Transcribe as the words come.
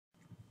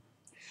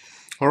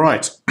All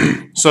right.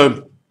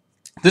 So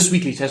this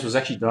weekly test was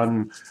actually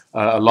done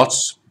a lot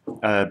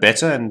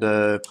better, and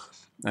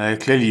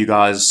clearly you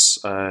guys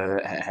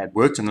had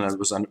worked and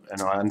was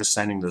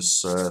understanding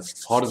this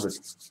part of the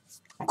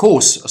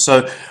course.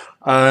 So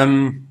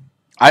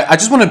I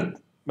just want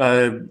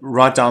to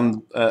write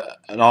down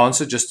an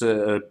answer just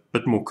a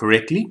bit more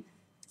correctly.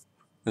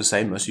 The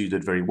same, most of you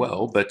did very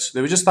well, but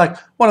there were just like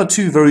one or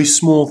two very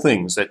small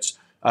things that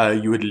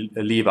you would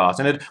leave out,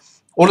 and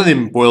all of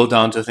them boil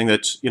down to the thing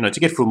that, to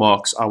get full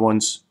marks, I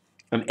want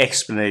an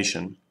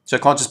explanation. So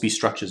it can't just be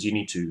structures, you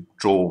need to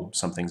draw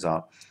some things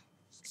out.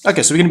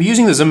 Okay, so we're going to be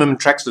using the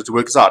Zimmerman-Traxler to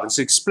work this out and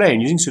to explain,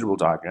 using suitable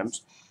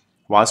diagrams,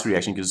 why this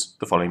reaction gives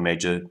the following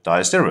major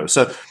diastereomers.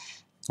 So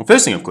the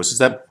first thing, of course, is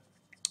that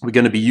we're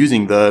going to be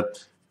using the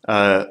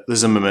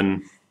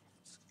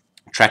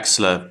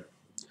Zimmerman-Traxler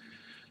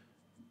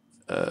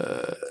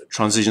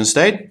transition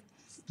state.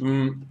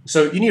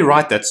 So you need to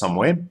write that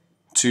somewhere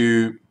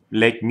to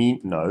let me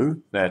know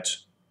that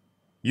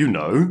you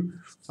know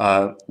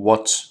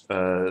what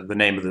the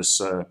name of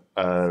this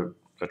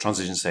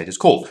transition state is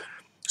called.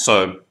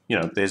 So,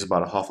 there's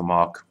about a half a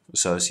mark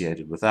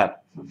associated with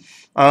that.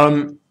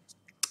 Then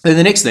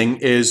the next thing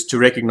is to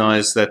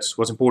recognize that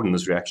what's important in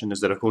this reaction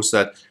is that, of course,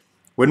 that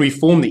when we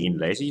form the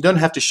enolator, you don't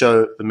have to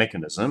show the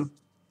mechanism.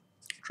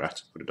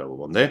 Right, put a double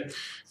bond there.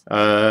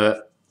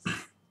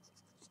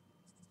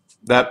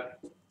 That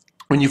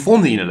when you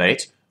form the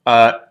enolate,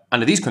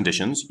 under these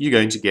conditions, you're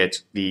going to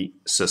get the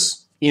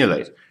cis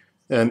enolate.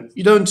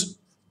 You don't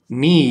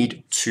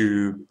need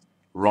to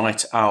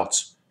write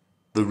out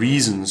the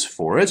reasons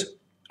for it.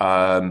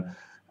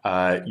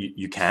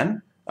 You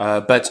can,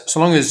 but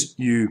so long as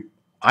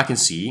I can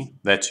see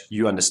that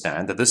you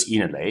understand that this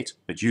enolate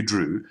that you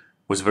drew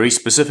was very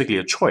specifically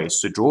a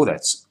choice to draw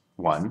that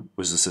one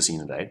was the cis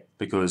enolate,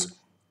 because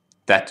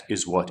that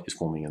is what is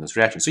forming in this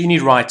reaction. So you need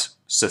to write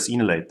cis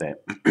enolate there.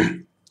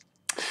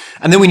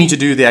 And then we need to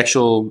do the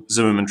actual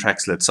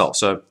Zimmerman-Traxler itself.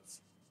 So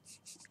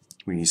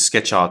we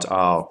sketch out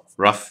our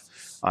rough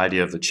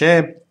idea of the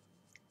chair,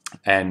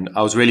 and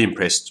I was really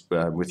impressed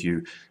with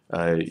you.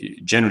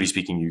 Generally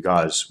speaking, you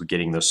guys were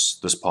getting this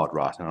part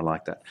right, and I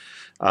like that.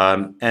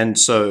 And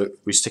so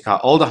we stick our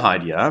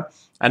aldehyde here,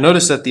 and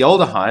notice that the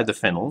aldehyde, the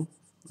phenyl,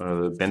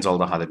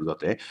 benzaldehyde that we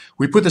got there,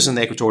 we put this in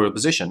the equatorial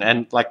position,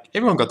 and like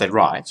everyone got that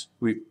right.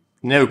 We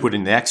never put it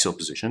in the axial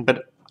position,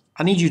 but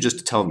I need you just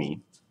to tell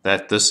me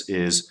that this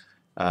is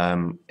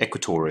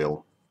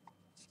equatorial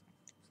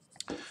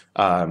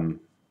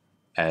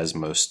as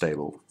most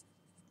stable.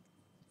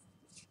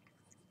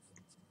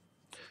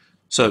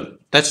 So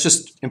that's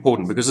just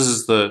important because this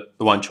is the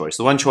one choice.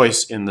 The one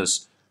choice in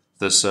this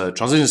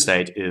transition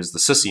state is the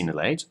cis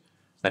enolate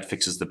that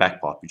fixes the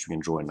back part, which we can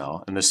draw in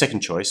now. And the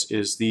second choice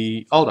is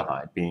the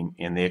aldehyde being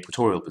in the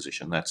equatorial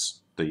position.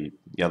 That's the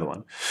other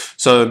one.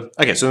 So,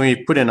 okay, so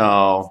we put in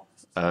our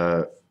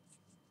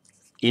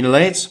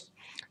enolate,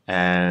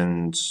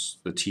 and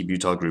the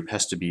T-butyl group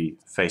has to be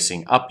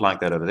facing up like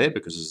that over there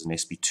because it's an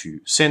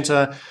sp2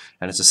 center,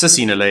 and it's a cis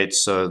enolate,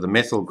 so the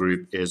methyl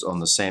group is on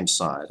the same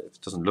side. It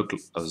doesn't look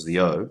as the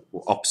O,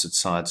 or opposite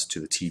sides to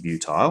the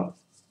T-butyl.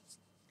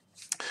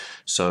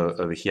 So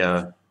over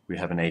here we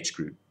have an H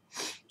group.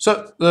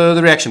 So the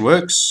reaction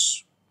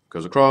works,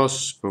 goes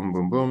across, boom,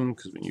 boom, boom,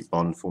 because when you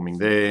bond forming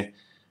there,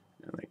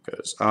 and it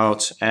goes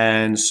out,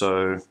 and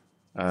so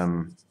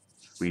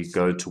we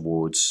go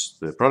towards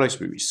the products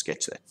where we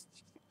sketch that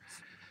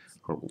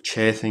horrible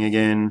chair thing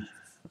again.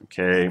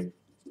 Okay,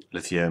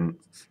 lithium.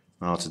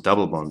 Now it's a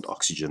double bond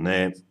oxygen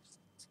there.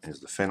 There's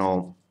the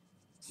phenyl.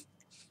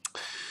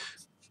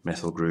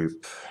 Methyl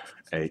group,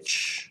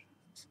 H,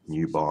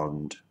 new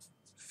bond,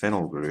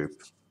 phenyl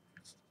group,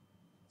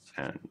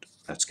 and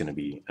that's going to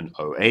be an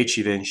OH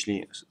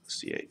eventually, so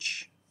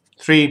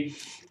CH3.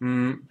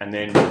 And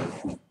then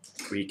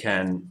we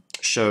can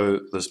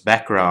show this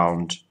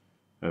background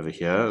over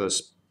here,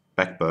 this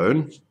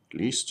backbone, at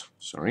least,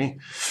 sorry,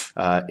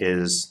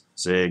 is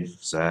zig,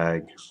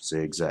 zag,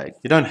 zig, zag.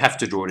 You don't have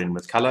to draw it in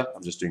with color.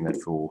 I'm just doing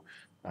that for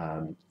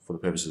the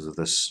purposes of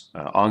this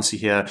answer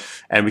here.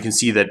 And we can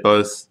see that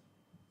both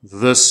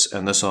this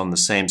and this are on the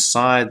same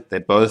side.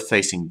 They're both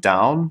facing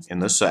down in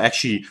this. So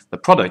actually, the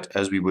product,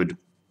 as we would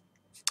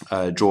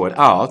draw it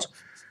out,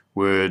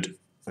 would,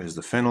 there's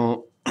the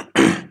phenyl,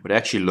 would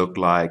actually look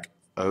like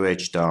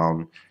OH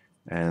down,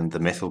 and the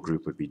methyl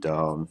group would be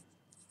down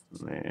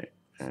there,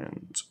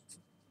 and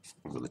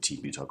the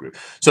T-butyl group.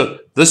 So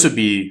this would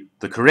be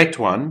the correct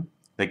one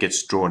that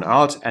gets drawn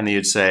out, and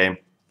you'd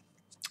say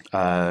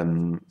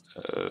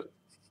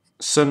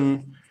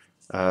syn,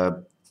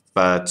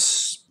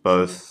 but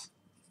both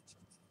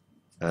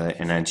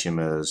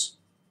enantiomers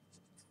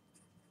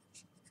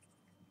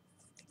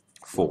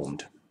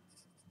formed.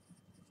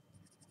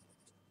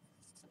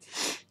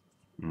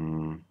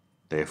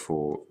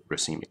 Therefore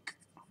racemic.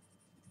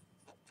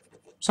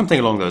 Something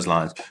along those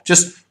lines,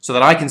 just so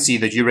that I can see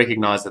that you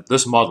recognize that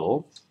this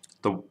model,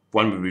 the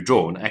one we've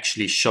drawn,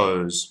 actually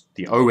shows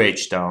the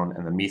OH down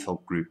and the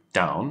methyl group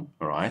down,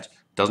 all right?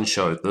 It doesn't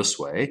show it this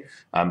way.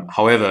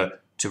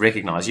 However, to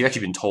recognize, you've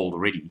actually been told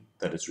already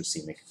that it's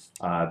racemic,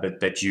 but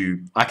that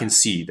I can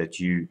see that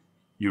you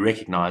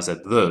recognize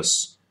that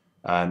this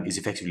is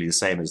effectively the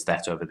same as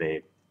that over there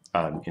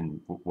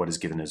in what is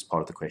given as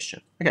part of the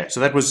question. Okay,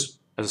 so that was,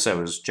 as I say,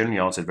 was generally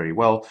answered very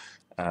well,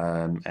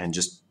 and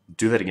just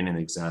do that again in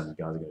the exam. You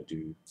guys are going to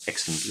do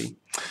excellently.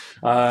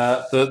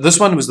 This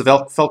one was the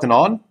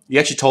Felkin-Anh. You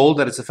actually told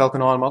that it's a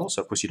Felkin-Anh model,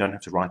 so of course you don't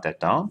have to write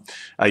that down.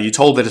 You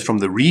told that it's from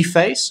the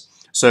reface.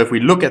 So if we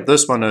look at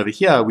this one over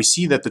here, we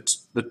see that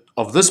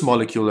of this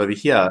molecule over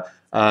here,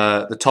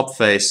 the top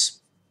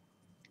face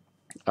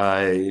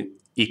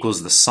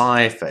equals the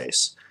psi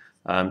face.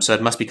 So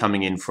it must be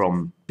coming in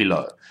from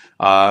below.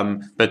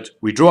 But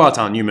we draw out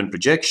our Newman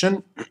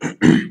projection,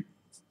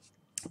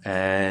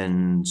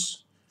 and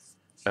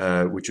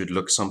which would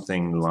look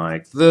something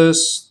like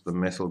this. The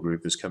methyl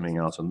group is coming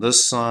out on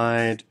this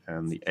side,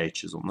 and the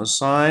H is on this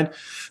side.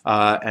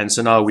 And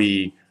so now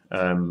we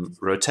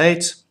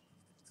rotate,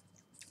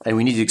 and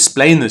we need to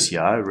explain this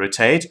here.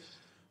 Rotate,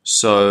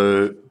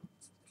 so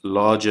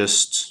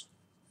largest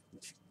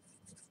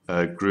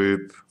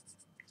group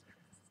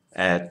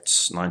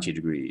at 90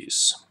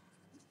 degrees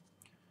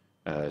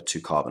to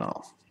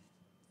carbonyl,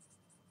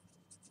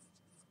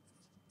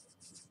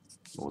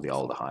 or the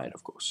aldehyde,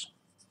 of course.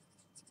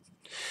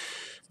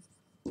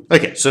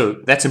 Okay,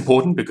 so that's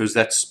important because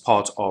that's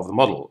part of the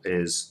model,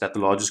 is that the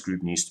largest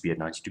group needs to be at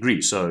 90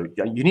 degrees. So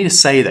you need to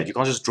say that. You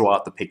can't just draw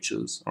out the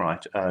pictures, all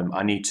right?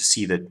 I need to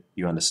see that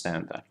you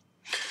understand that.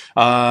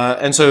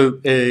 And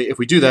so if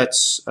we do that,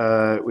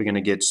 we're going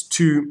to get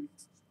two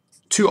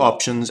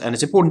options, and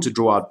it's important to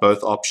draw out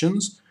both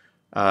options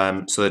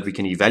so that we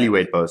can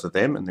evaluate both of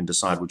them and then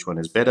decide which one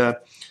is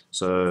better.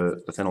 So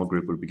the phenyl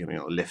group would be going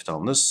on the left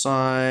on this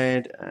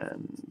side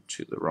and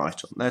to the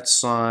right on that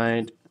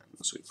side.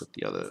 And so we put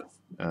the other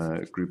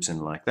groups in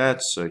like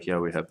that. So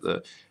here we have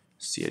the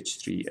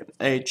CH3 and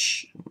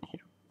H, and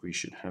here we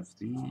should have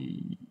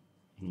the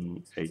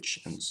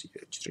H and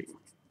CH3.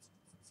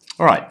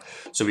 All right,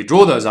 so we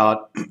draw those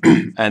out,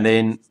 and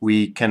then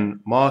we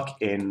can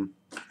mark in,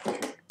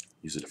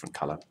 use a different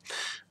color,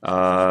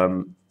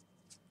 the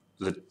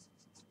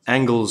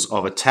angles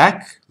of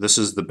attack. This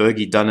is the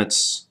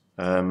Bürgi-Dunitz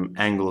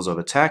angles of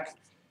attack,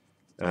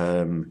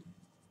 A,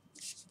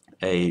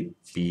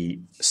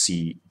 B,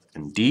 C,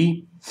 and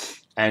D.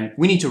 And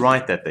we need to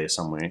write that there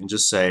somewhere and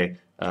just say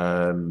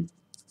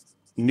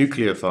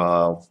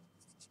nucleophile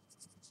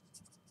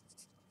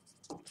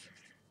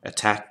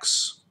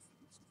attacks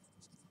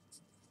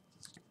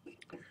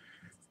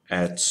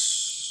at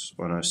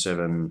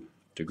 107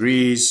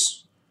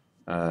 degrees,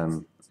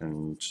 and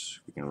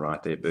we can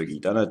write there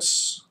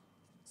Bürgi-Dunitz,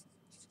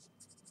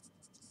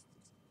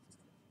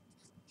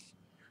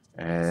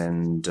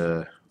 and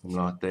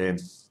right there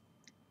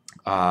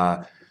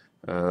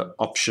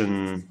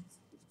option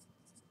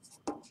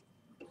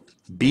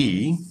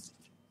B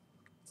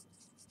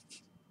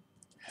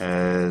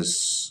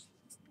has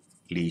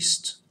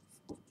least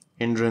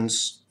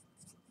hindrance,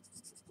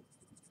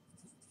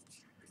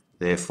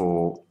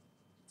 therefore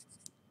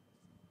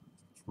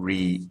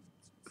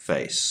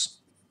reface.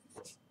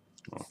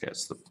 Okay,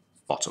 that's the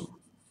bottom.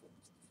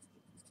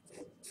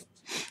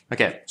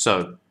 Okay,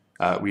 so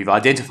we've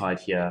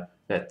identified here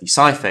that the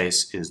psi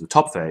face is the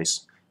top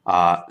face,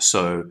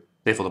 so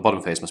therefore the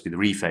bottom face must be the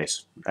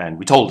reface, and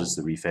we told it's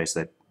the reface.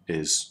 That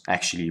is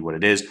actually what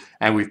it is,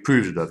 and we've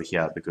proved it over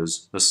here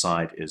because this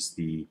side is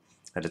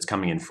that it's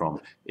coming in from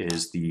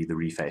is the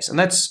reface, and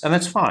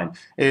that's fine.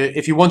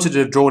 If you wanted to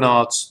have drawn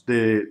out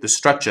the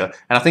structure,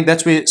 and I think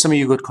that's where some of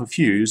you got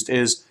confused,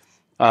 is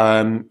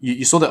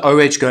you saw the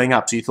OH going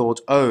up, so you thought,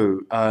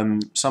 oh,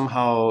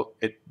 somehow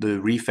the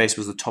reface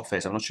was the top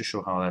face. I'm not too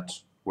sure how that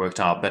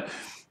worked out, but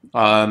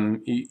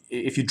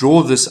if you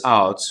draw this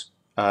out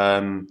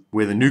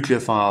where the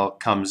nucleophile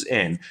comes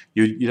in,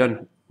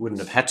 you wouldn't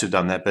have had to have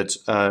done that, but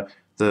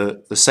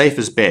the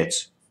safest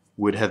bet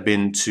would have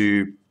been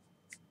to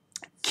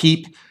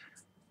keep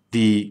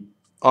the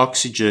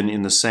oxygen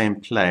in the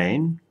same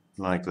plane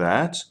like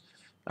that,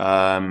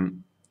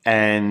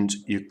 and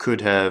you could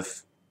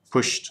have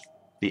pushed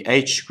the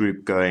H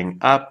group going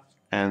up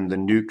and the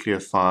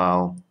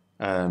nucleophile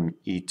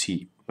ET,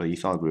 or the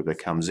ethyl group that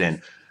comes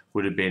in,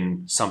 would have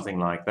been something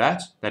like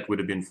that. That would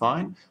have been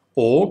fine.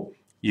 Or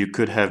you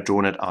could have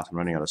drawn it out. I'm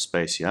running out of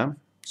space here.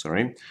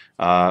 Sorry.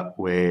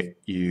 Where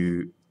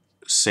you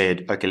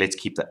said, okay, let's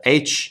keep the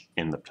H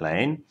in the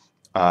plane,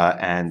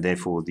 and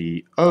therefore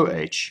the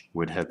OH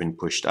would have been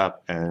pushed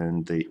up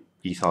and the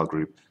ethyl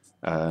group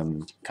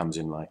comes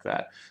in like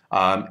that.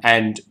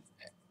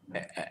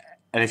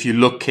 And if you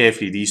look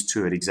carefully, these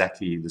two are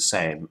exactly the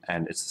same,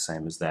 and it's the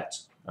same as that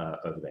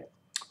over there.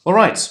 All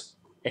right,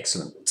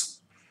 excellent.